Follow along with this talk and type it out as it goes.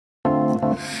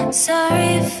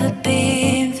Sorry for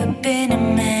being a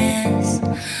mess.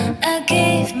 I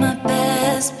gave my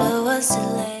best, but was too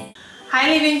late. Hi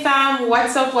living fam,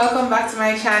 what's up? Welcome back to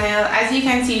my channel. As you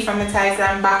can see from the title,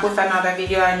 I'm back with another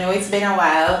video. I know it's been a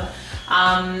while.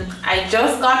 I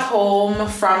just got home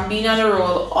from being on the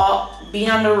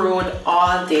road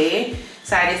all day,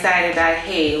 so I decided that,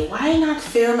 hey, why not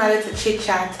film a little chit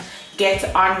chat,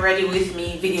 get on ready with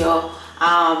me video,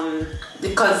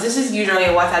 because this is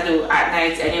usually what I do at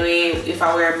night anyway. If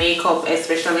I wear makeup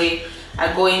especially,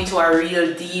 I go into a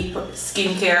real deep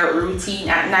skincare routine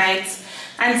at night.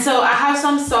 And so I have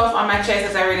some stuff on my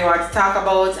chest that I really want to talk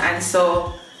about, and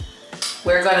so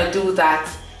we're gonna do that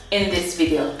in this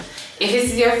video. If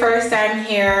this is your first time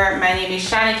here, my name is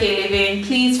Shana-Kay Living.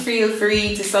 Please feel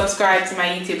free to subscribe to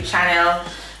my YouTube channel,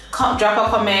 drop a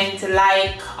comment,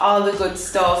 like, all the good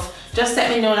stuff. Just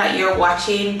let me know that you're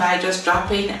watching by just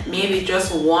dropping maybe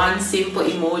just one simple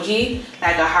emoji,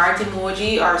 like a heart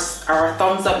emoji or a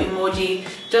thumbs up emoji.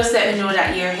 Just let me know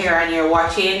that you're here and you're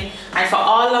watching. And for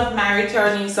all of my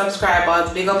returning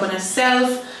subscribers, big up on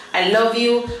yourself. I love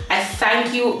you. I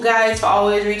thank you guys for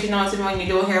always reaching out to me when you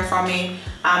don't hear from me.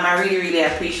 I really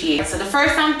appreciate it. So the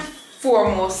first and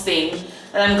foremost thing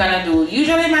that I'm gonna do,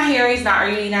 usually my hair is not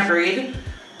really in a braid.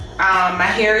 My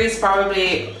hair is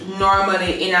probably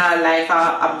normally in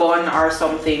a bun or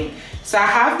something. So I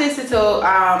have this little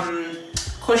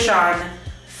cushion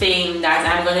thing that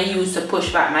I'm gonna use to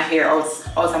push back my hair out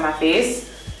of my face.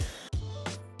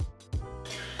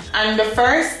 And the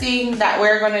first thing that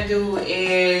we're gonna do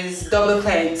is double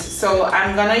cleanse. So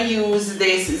I'm gonna use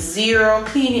this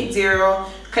Clean It Zero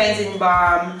cleansing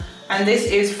balm, and this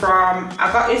is from,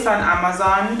 I got this on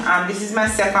Amazon. This is my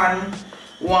second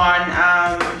one,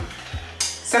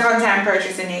 second time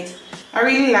purchasing it. I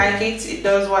really like it. It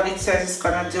does what it says it's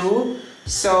gonna do.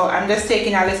 So I'm just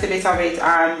taking a little bit of it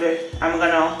and I'm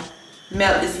gonna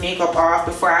melt this makeup off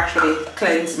before I actually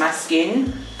cleanse my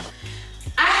skin.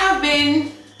 I have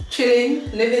been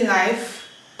chilling, living life.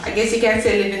 I guess you can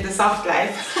say living the soft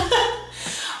life.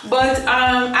 But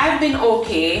I've been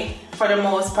okay for the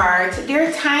most part. There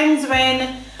are times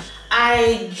when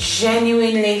I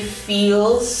genuinely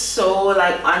feel so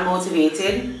like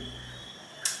unmotivated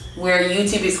where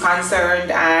YouTube is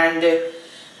concerned, and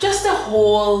just the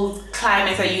whole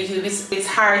climate of YouTube is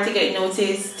hard to get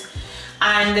noticed.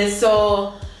 And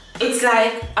so it's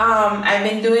like I've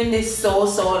been doing this so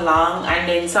long, and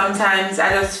then sometimes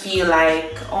I just feel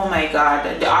like, oh my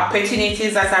god, the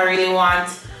opportunities that I really want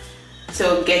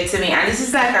to get to me, and this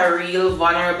is like a real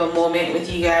vulnerable moment with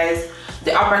you guys,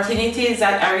 the opportunities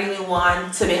that I really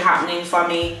want to be happening for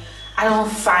me, I don't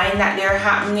find that they're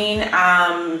happening,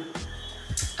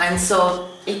 and so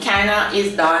it kind of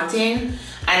is daunting.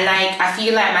 And like, I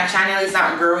feel like my channel is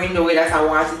not growing the way that I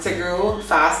want it to grow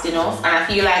fast enough, and I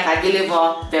feel like I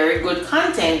deliver very good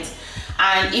content.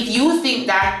 And if you think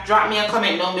that, drop me a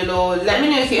comment down below. Let me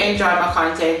know if you enjoy my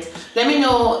content. Let me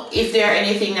know if there are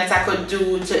anything that I could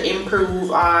do to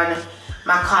improve on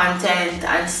my content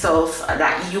and stuff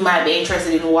that you might be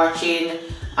interested in watching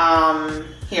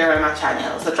here on my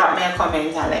channel. So drop me a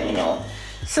comment and let me know.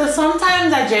 So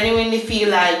sometimes I genuinely feel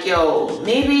like, yo,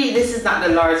 maybe this is not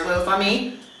the Lord's will for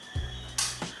me.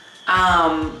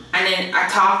 And then I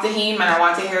talk to him and I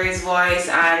want to hear his voice,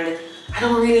 and I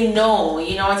don't really know,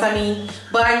 you know what I mean?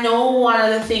 But I know one of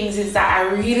the things is that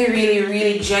I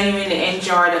really genuinely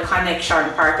enjoy the connection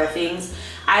part of things.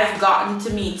 I've gotten to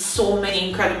meet so many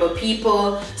incredible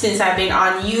people since I've been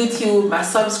on YouTube, my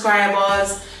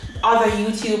subscribers, other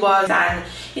YouTubers, and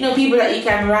you know, people that you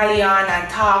can rally on and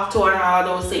talk to and all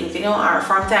those things, you know, are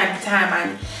from time to time.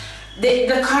 And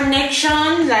the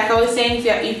connection, like I was saying,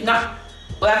 if not,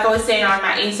 like I was saying on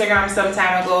my Instagram some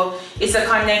time ago, it's a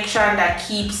connection that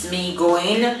keeps me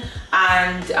going,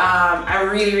 and I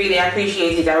really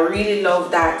appreciate it. I really love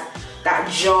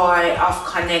that joy of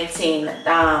connecting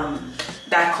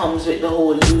that comes with the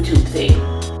whole YouTube thing.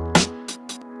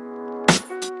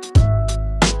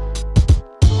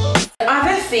 The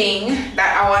other thing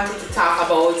that I wanted to talk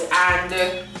about,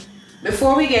 and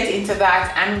before we get into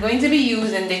that, I'm going to be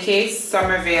using the Kate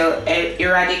Somerville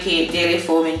Eradicate Daily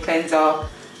Foaming Cleanser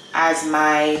as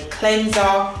my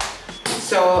cleanser.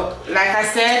 So like I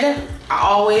said, I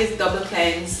always double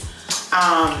cleanse,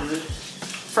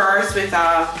 first with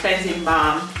a cleansing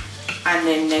balm and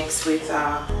then next with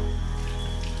a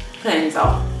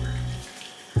cleanser.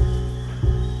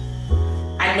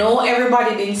 I know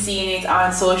everybody been seeing it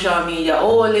on social media,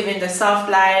 oh, living the soft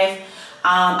life,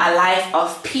 a life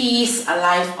of peace, a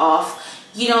life of,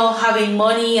 you know, having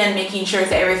money and making sure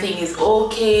that everything is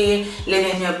okay,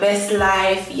 living your best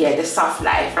life, yeah, the soft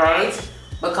life, right?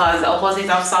 because the opposite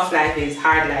of soft life is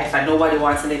hard life, and nobody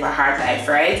wants to live a hard life,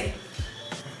 right?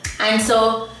 And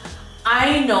so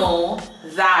I know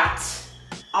that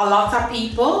a lot of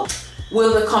people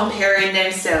will be comparing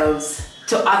themselves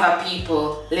to other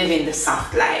people living the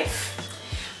soft life.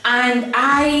 And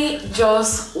I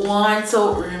just want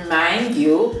to remind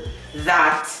you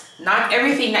that not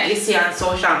everything that you see on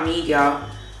social media,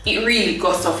 it really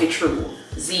goes to be true.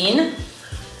 Zine,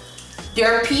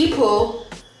 there are people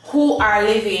who are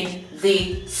living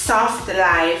the soft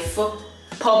life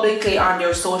publicly on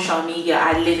their social media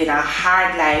and living a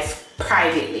hard life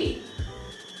privately.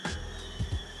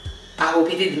 I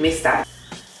hope you didn't miss that.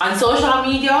 On social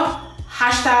media,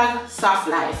 hashtag soft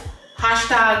life,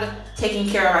 hashtag taking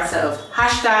care of myself,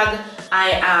 hashtag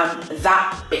I am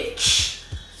that bitch.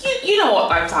 You know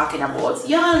what I'm talking about.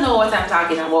 Y'all know what I'm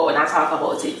talking about when I talk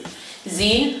about it.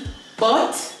 Zine,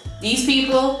 but these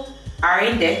people are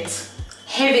in debt,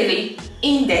 heavily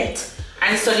in debt,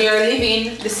 and so they are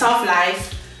living the soft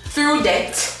life through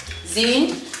debt.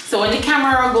 Zine, so when the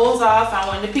camera goes off and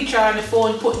when the picture on the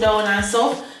phone put down and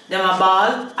stuff, them a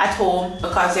ball at home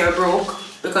because they're broke,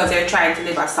 because they're trying to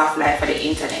live a soft life for the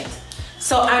internet.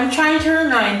 So I'm trying to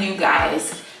remind you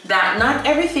guys that not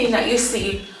everything that you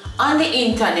see on the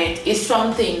internet is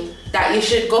something that you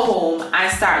should go home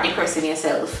and start depressing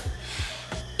yourself.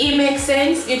 It makes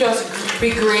sense. You just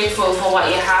be grateful for what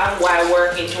you have while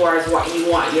working towards what you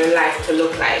want your life to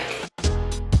look like.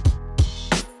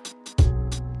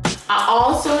 I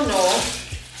also know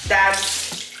that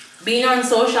being on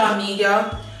social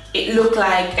media, it look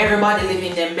like everybody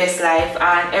living their best life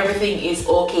and everything is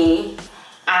okay,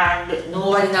 and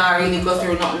nobody now really go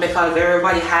through nothing because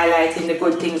everybody highlighting the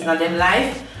good things in their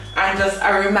life. And just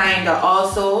a reminder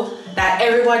also that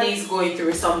everybody is going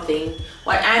through something.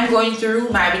 What I'm going through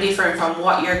might be different from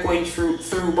what you're going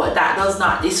through, but that does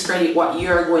not discredit what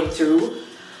you're going through.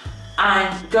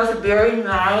 And just bear in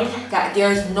mind that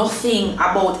there's nothing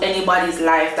about anybody's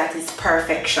life that is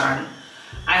perfection. And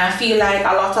I feel like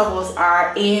a lot of us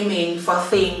are aiming for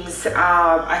things.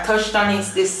 I touched on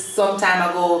this some time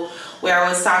ago where I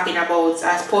was talking about,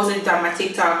 I posted it on my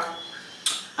TikTok,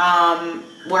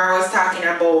 where I was talking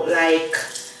about like,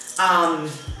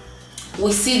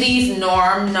 we see these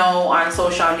norms now on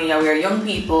social media where young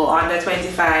people under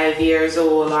 25 years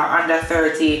old or under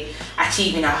 30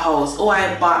 achieving a house. Oh,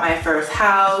 I bought my first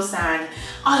house and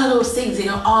all of those things, you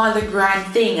know, all the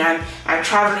grand thing. I'm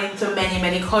traveling to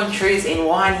many countries in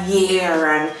 1 year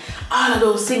and all of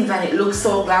those things, and it looks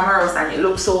so glamorous and it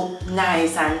looks so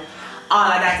nice and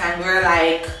all of that, and we're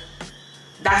like,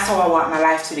 that's how I want my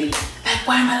life to be. Like,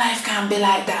 why my life can't be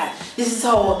like that? This is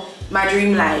how my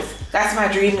dream life, that's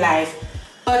my dream life.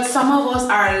 But some of us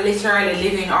are literally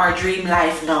living our dream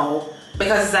life now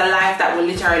because it's a life that we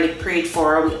literally prayed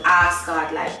for. We ask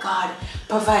God, like, God,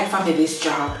 provide for me this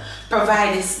job,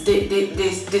 provide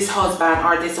this husband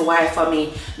or this wife for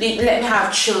me, let me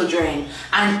have children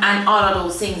and all of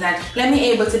those things, and let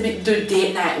me able to do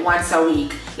date night once a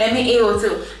week, let me able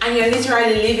to, and you're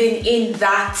literally living in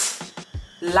that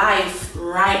life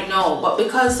right now. But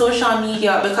because social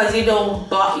media, because you don't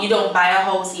buy a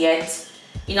house yet,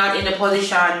 you're not in the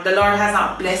position, the Lord has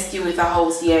not blessed you with a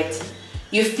house yet,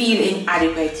 you feel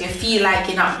inadequate, you feel like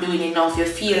you're not doing enough, you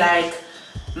feel like,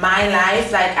 my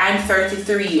life, like I'm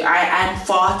 33, I'm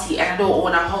 40 and I don't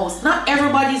own a house. Not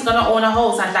everybody's gonna own a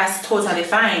house, and that's totally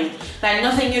fine. Like,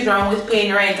 nothing is wrong with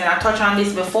paying rent, and I touched on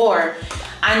this before.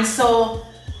 And so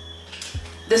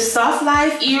the soft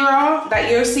life era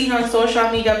that you're seeing on social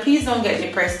media, please don't get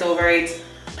depressed over it.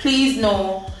 Please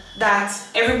know that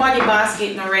everybody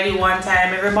basket not ready one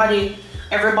time.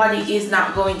 Everybody is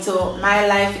not going to, my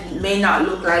life may not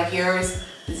look like yours.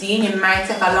 Zine, it might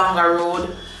take a longer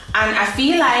road. And I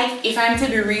feel like, if I'm to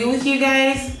be real with you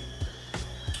guys,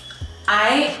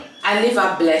 I live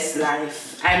a blessed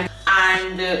life.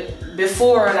 And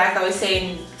before, like I was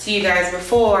saying to you guys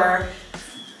before,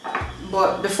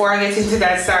 but before I get into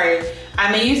that, sorry,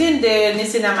 I'm using the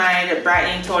Niacinamide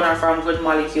brightening toner from Good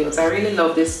Molecules. I really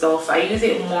love this stuff. I use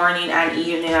it morning and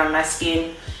evening on my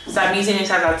skin. So I'm using it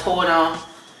as a toner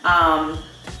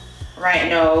right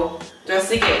now, just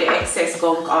to get the excess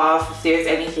gunk off if there's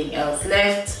anything else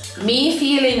left. Me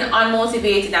feeling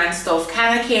unmotivated and stuff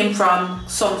kind of came from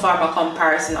some form of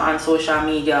comparison on social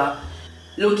media,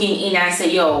 looking in and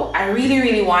say, yo, I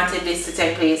really wanted this to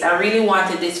take place, I really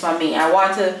wanted this for me,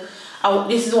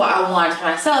 this is what I want for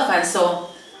myself. And so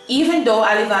even though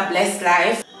I live a blessed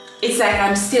life, it's like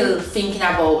I'm still thinking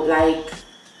about like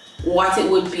what it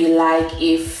would be like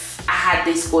if I had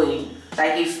this going,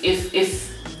 like if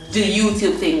the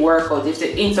YouTube thing worked out, if the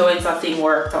influencer thing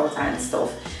worked out and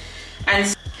stuff.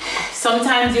 And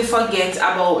sometimes you forget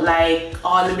about like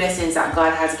all the blessings that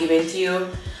God has given to you,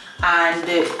 and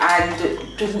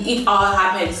it all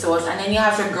happens to us, and then you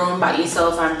have to ground back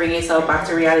yourself and bring yourself back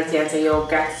to reality and say, yo,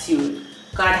 gratitude.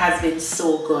 God has been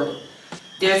so good.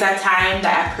 There's a time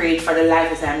that I prayed for the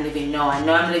life that I'm living now. I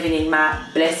know I'm living in my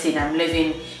blessing, I'm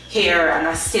living here, and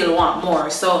I still want more.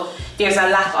 So there's a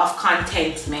lack of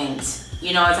contentment,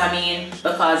 you know what I mean?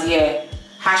 Because yeah,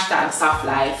 hashtag soft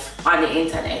life on the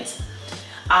internet.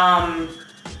 And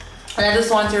I just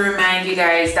want to remind you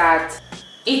guys that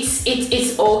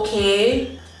it's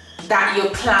okay that you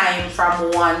climb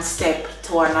from one step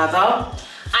to another.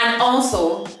 And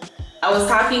also, I was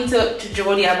talking to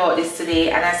Jody about this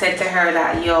today, and I said to her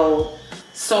that, yo,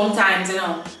 sometimes, you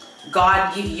know,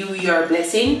 God give you your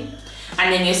blessing,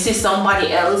 and then you see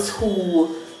somebody else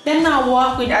who they not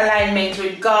walk with alignment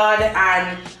with God,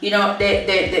 and you know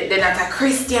they're not a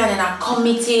Christian and not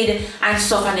committed and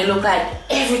stuff, and they look like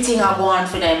everything are going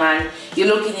for them, and you're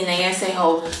looking in there and say,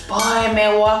 oh boy, may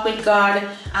I walk with God,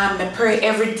 I pray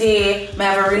every day, may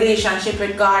I have a relationship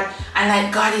with God, and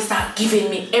like God is not giving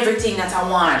me everything that I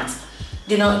want.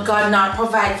 You know, God not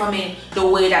provide for me the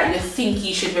way that you think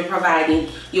He should be providing.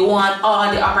 You want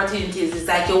all the opportunities. It's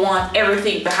like you want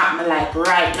everything to happen like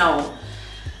right now.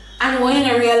 And what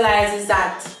you realize is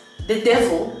that the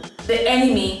devil, the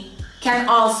enemy, can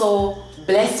also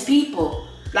bless people.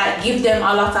 Like give them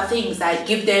a lot of things, like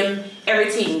give them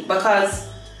everything. Because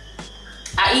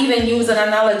I even use an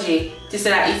analogy to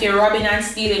say that if you're robbing and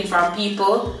stealing from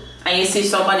people and you see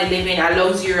somebody living a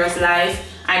luxurious life,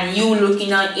 and you looking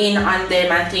in on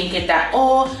them and thinking that,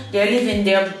 oh, they're living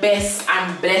their best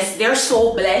and blessed, they're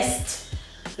so blessed.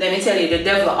 Let me tell you, the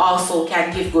devil also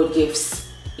can give good gifts.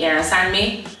 You understand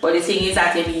me? But the thing is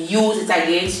that he uses it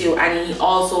against you, and he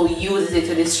also uses it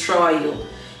to destroy you.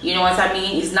 You know what I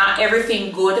mean? It's not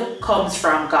everything good comes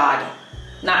from God.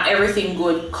 Not everything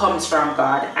good comes from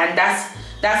God. And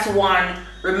that's one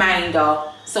reminder.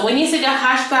 So when you see the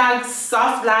hashtag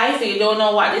soft life, you don't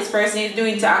know what this person is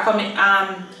doing to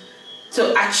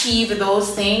achieve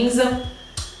those things,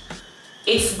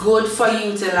 it's good for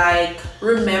you to like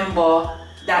remember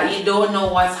that you don't know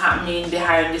what's happening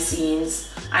behind the scenes,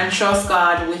 and trust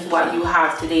God with what you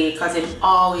have today, because He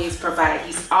always provides.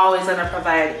 He's always gonna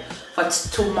provide for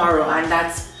tomorrow, and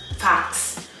that's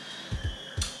facts.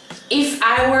 If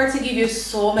I were to give you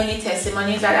so many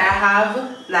testimonies that I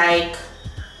have, like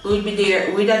we'd be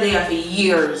there for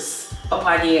years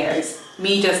upon years,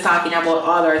 me just talking about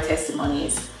all our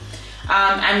testimonies.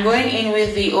 I'm going in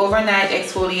with the overnight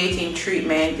exfoliating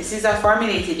treatment. This is a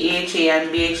formulated AHA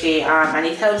and BHA, and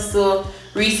it helps to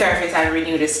resurface and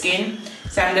renew the skin.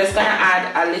 So I'm just gonna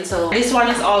add a little. This one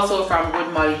is also from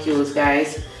Good Molecules,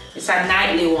 guys. It's a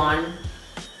nightly one.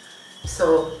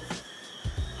 So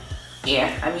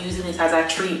yeah, I'm using it as a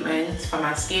treatment for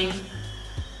my skin.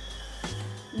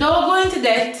 Don't go into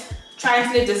debt. Try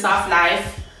and live the soft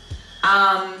life.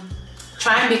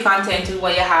 Try and be content with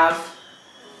what you have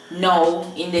now,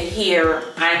 in the here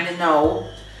and the now,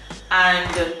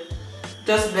 and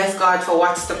just bless God for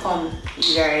what's to come,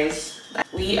 you guys.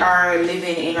 We are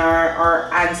living in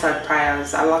our answered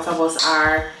prayers. A lot of us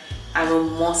are, and we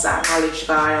must acknowledge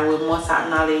God, and we must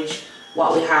acknowledge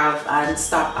what we have, and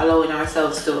stop allowing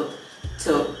ourselves to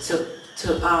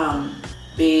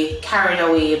be carried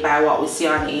away by what we see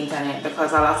on the internet,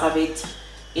 because a lot of it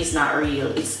is not real,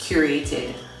 it's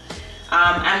curated.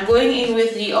 I'm going in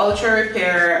with the Ultra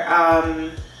Repair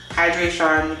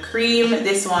Hydration Cream.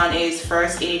 This one is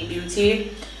First Aid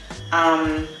Beauty.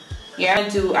 Yeah,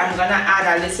 I'm gonna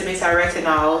add a little bit of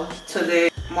retinol to the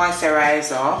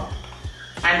moisturizer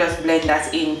and just blend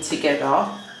that in together.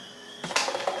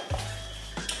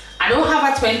 I don't have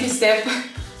a 20-step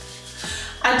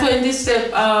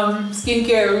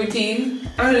skincare routine.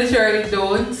 I literally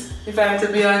don't, if I have to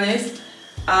be honest.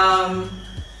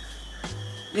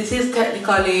 This is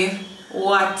technically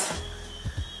what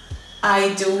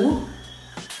I do.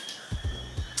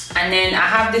 And then I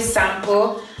have this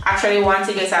sample. Actually want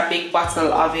to get a big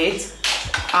bottle of it.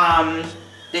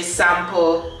 This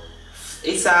sample,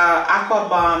 it's a Aqua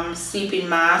Bomb sleeping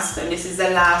mask, and this is the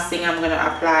last thing I'm gonna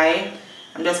apply.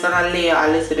 I'm just gonna layer a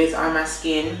little bit on my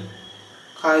skin,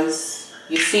 because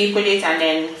you sleep with it, and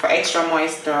then for extra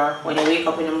moisture, when you wake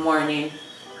up in the morning,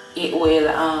 it will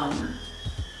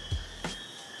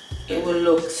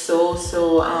look so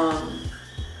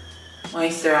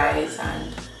moisturized,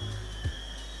 and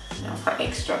you know, for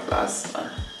extra plus.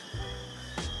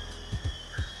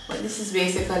 But this is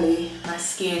basically my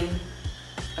skin.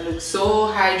 I look so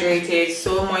hydrated,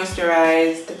 so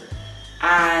moisturized,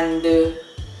 and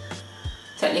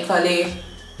technically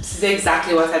This is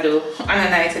exactly what I do on a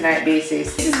night-to-night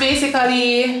basis. This is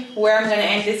basically where I'm gonna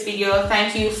end this video.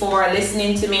 Thank you for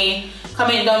listening to me.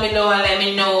 Comment down below and let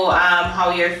me know how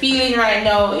you're feeling right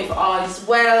now. If all is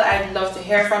well, I'd love to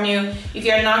hear from you. If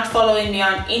you're not following me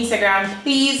on Instagram,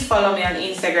 please follow me on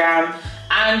Instagram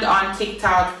and on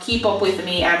TikTok. Keep up with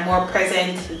me. I'm more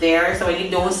present there, so when you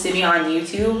don't see me on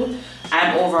YouTube,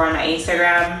 I'm over on my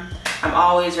Instagram. I'm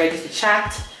always ready to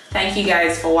chat. Thank you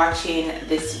guys for watching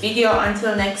this video.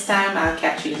 Until next time, I'll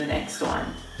catch you in the next one.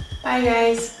 Bye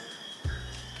guys.